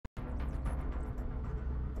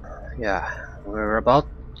Yeah, we're about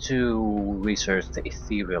to research the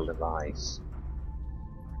ethereal device.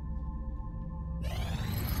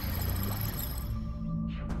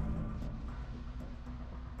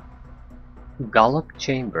 Gallop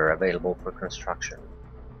chamber available for construction.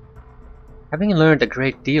 Having learned a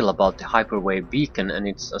great deal about the hyperwave beacon and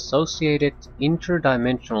its associated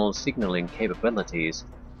interdimensional signaling capabilities,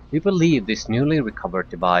 we believe this newly recovered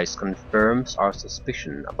device confirms our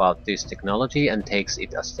suspicion about this technology and takes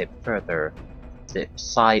it a step further. The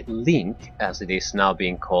Psi-Link, as it is now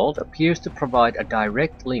being called, appears to provide a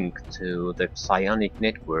direct link to the psionic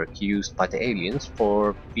network used by the aliens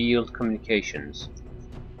for field communications.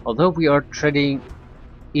 Although we are treading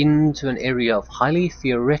into an area of highly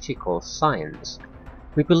theoretical science,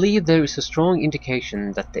 we believe there is a strong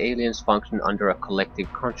indication that the aliens function under a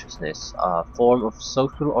collective consciousness, a form of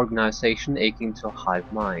social organization akin to a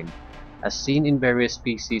hive mind, as seen in various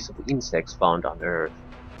species of insects found on Earth.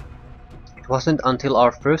 It wasn't until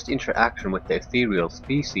our first interaction with the ethereal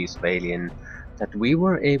species of alien that we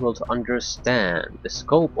were able to understand the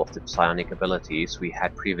scope of the psionic abilities we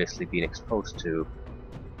had previously been exposed to.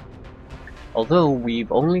 Although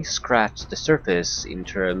we've only scratched the surface in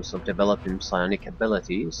terms of developing psionic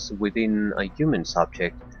abilities within a human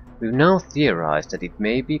subject, we've now theorized that it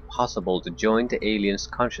may be possible to join the aliens'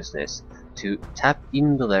 consciousness to tap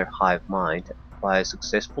into their hive mind by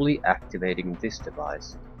successfully activating this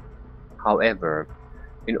device. However,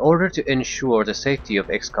 in order to ensure the safety of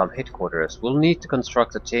XCOM headquarters, we'll need to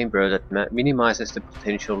construct a chamber that minimizes the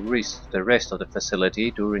potential risks to the rest of the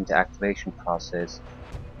facility during the activation process.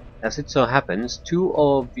 As it so happens, two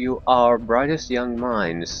of our brightest young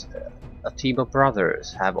minds, a team of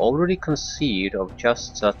brothers, have already conceived of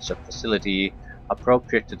just such a facility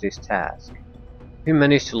appropriate to this task. We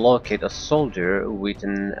managed to locate a soldier with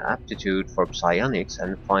an aptitude for psionics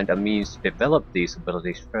and find a means to develop these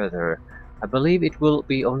abilities further. I believe it will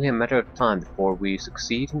be only a matter of time before we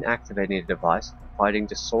succeed in activating the device and finding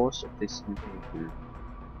the source of this invasion.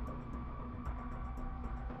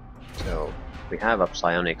 So, we have a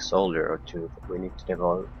psionic soldier or two, but we need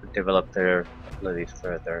to develop their abilities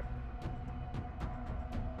further.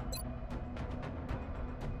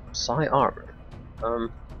 Psi armor.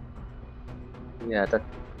 Yeah, that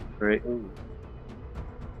very. Ooh.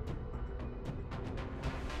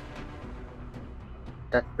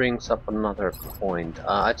 That brings up another point.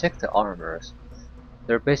 I checked the armors.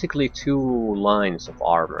 There are basically two lines of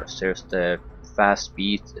armors. There's the fast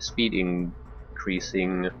speed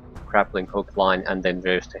increasing grappling hook line, and then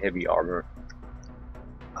there's the heavy armor.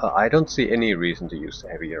 I don't see any reason to use the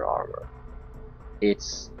heavier armor. It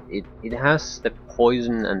has the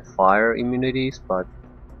poison and fire immunities, but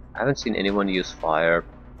I haven't seen anyone use fire.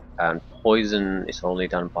 And poison is only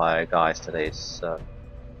done by guys that is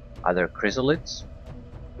either chrysalids,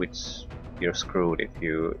 which you're screwed if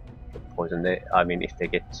you poison them. I mean, if they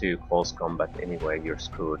get to close combat anyway, you're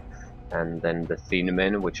screwed. And then the thin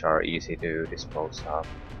men, which are easy to dispose of.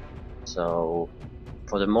 So,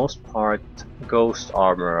 for the most part, ghost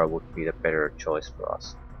armor would be the better choice for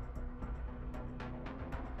us.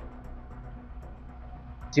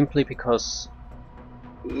 Simply because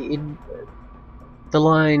the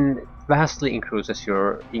line vastly increases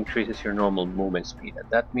your normal movement speed, and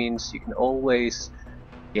that means you can always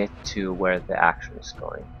get to where the action is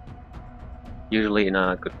going. Usually in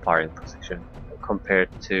a good firing position, compared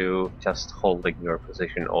to just holding your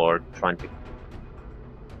position or trying to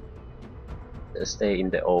stay in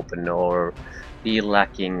the open or be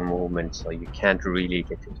lacking movement, so you can't really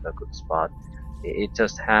get into a good spot. It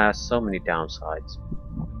just has so many downsides.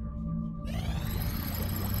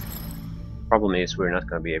 Problem is, we're not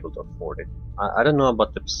going to be able to afford it. I don't know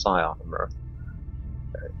about the Psi armor.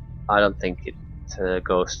 I don't think it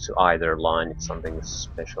goes to either line. It's something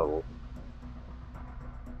special.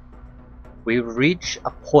 We've reached a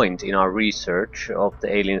point in our research of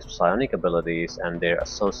the aliens' psionic abilities and their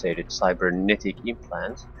associated cybernetic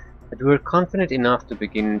implants that we're confident enough to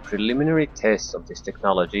begin preliminary tests of this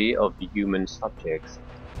technology of human subjects.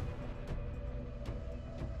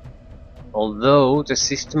 Although the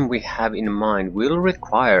system we have in mind will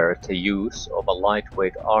require the use of a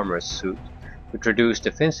lightweight armor suit with reduced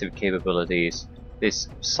defensive capabilities, this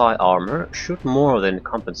Psi armor should more than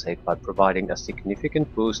compensate by providing a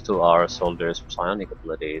significant boost to our soldiers' psionic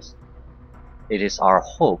abilities. It is our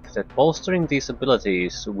hope that bolstering these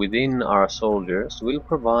abilities within our soldiers will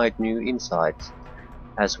provide new insights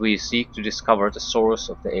as we seek to discover the source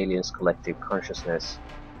of the aliens' collective consciousness.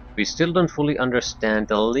 We still don't fully understand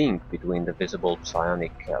the link between the visible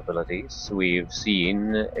psionic abilities we've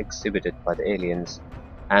seen exhibited by the aliens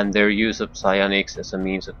and their use of psionics as a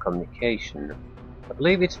means of communication. I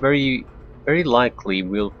believe it's very likely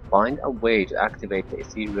we'll find a way to activate the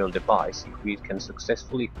ethereal device if we can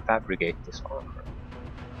successfully fabricate this armor.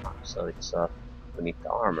 So it's we need the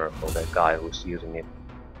armor for the guy who's using it.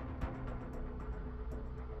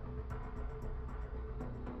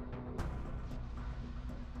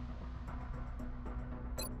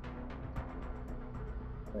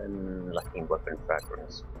 And lacking weapon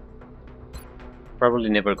fragments. Probably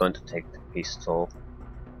never going to take the pistol.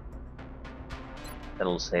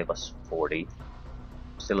 That'll save us 40.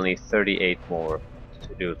 Still need 38 more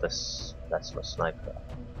to do this plasma sniper.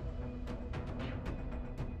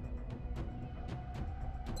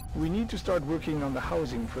 We need to start working on the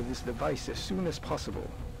housing for this device as soon as possible.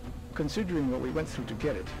 Considering what we went through to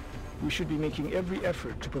get it, we should be making every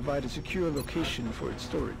effort to provide a secure location for its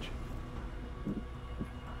storage.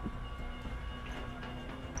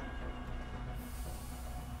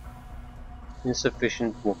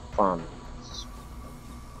 Insufficient funds.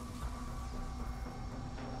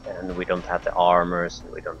 And we don't have the armors,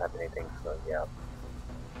 and we don't have anything, so yeah.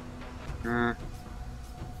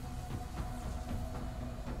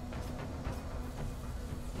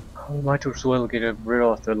 I might as well get rid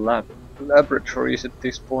of the laboratories at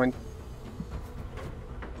this point.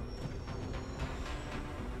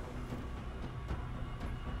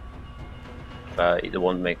 It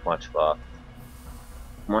won't make much of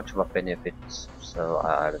a benefit, so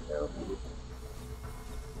I don't know.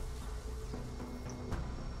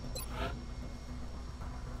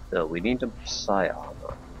 So we need a psi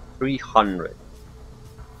armor, 300.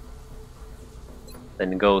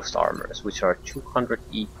 Then ghost armors, which are 200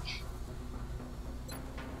 each.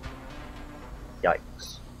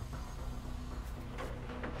 Yikes.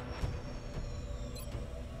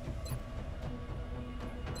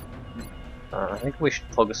 I think we should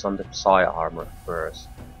focus on the psi armor first.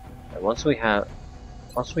 Once we have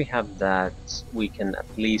that, we can at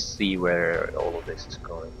least see where all of this is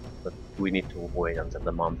going. But we need to wait until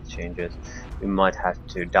the month changes. We might have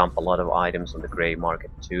to dump a lot of items on the grey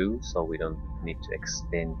market too, so we don't need to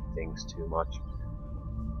extend things too much.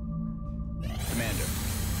 Commander,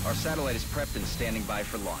 our satellite is prepped and standing by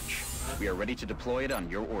for launch. We are ready to deploy it on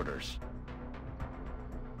your orders.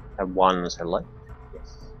 Have one satellite?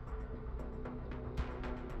 Yes.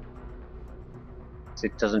 So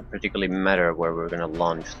it doesn't particularly matter where we're gonna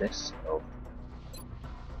launch this, so.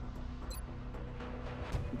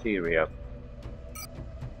 Area.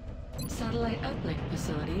 Satellite uplink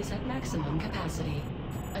facilities at maximum capacity.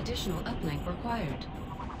 Additional uplink required.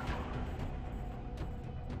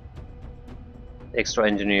 Extra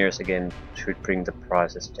engineers again should bring the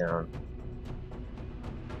prices down.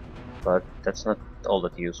 But that's not all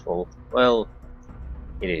that useful. Well,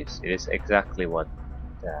 it is. It is exactly what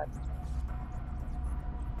that.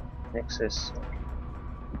 Nexus.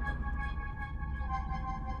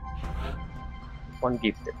 One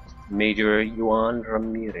gifted. Major Juan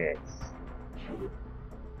Ramirez.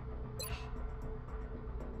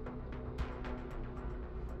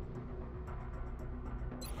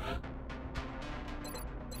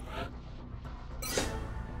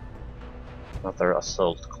 Another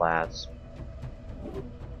assault class.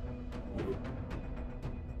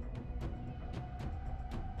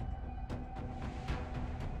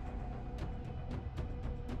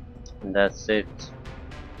 And that's it.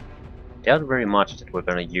 Doubt very much that we're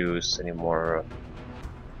gonna use any more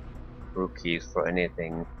rookies for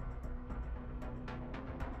anything.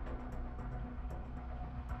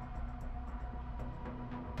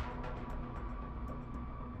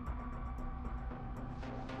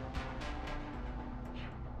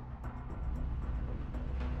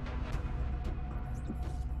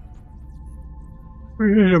 We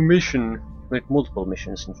need a mission, with multiple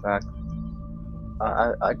missions in fact.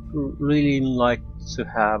 I'd really like to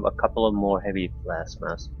have a couple of more heavy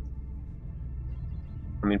plasmas.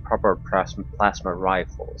 I mean proper plasma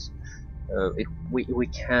rifles. We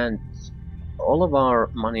can't... All of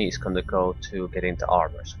our money is gonna go to getting the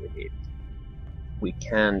armors we need. We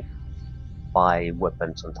can't buy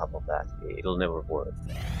weapons on top of that. It'll never work.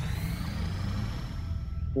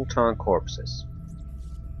 Full-time corpses.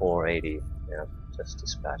 480. Yeah, just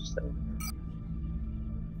dispatch them.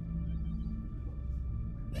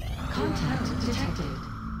 Contact detected.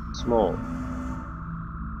 Small.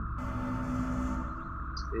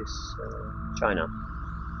 Is this China?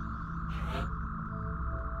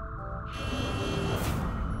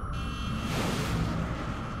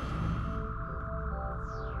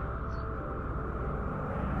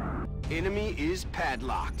 Enemy is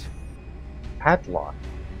padlocked. Padlock?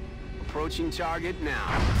 Approaching target now.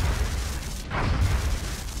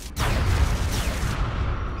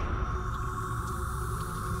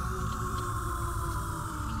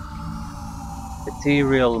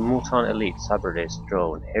 Ethereal Mutant Elite Cyber-based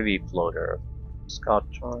drone, heavy floater. Scout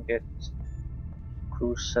target.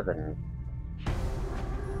 Crew 7.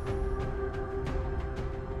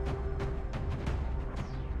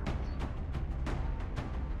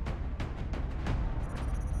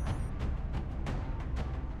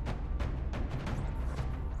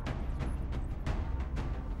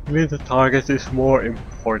 I mean, the target is more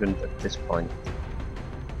important at this point.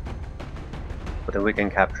 But if we can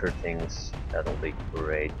capture things, that'll be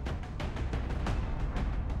great.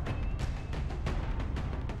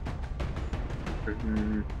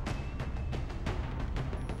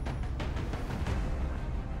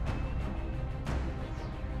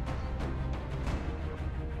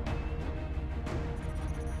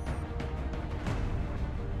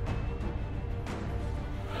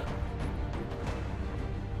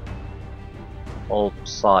 All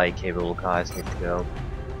psi capable guys need to go.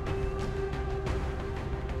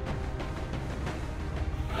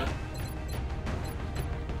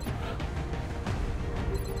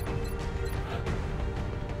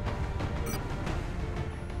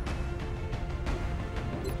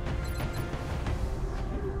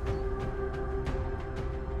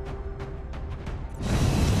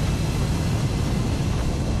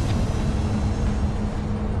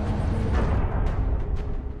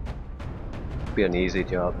 Be an easy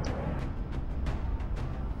job.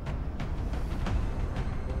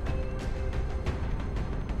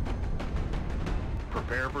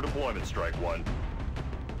 Prepare for deployment, Strike One.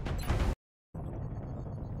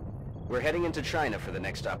 We're heading into China for the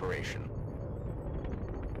next operation.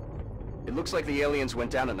 It looks like the aliens went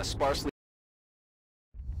down in a sparsely...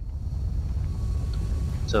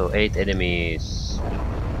 So 8 enemies,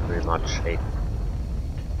 pretty much 8.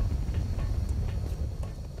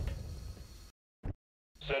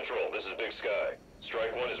 Central, this is Big Sky.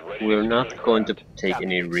 Strike One is ready. We're to not going to take Copy,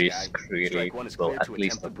 any Big risk Sky. really, Strike One is well cleared at to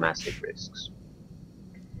least attempt not the breach. massive risks.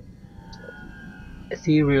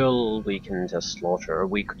 Ethereal we can just slaughter,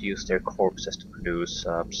 we could use their corpses to produce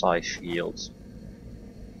psi shields.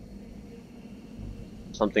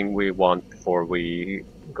 Something we want before we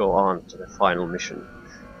go on to the final mission.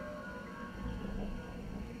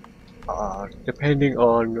 Depending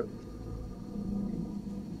on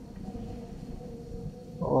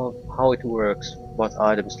how it works, what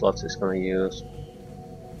item slots it's gonna use.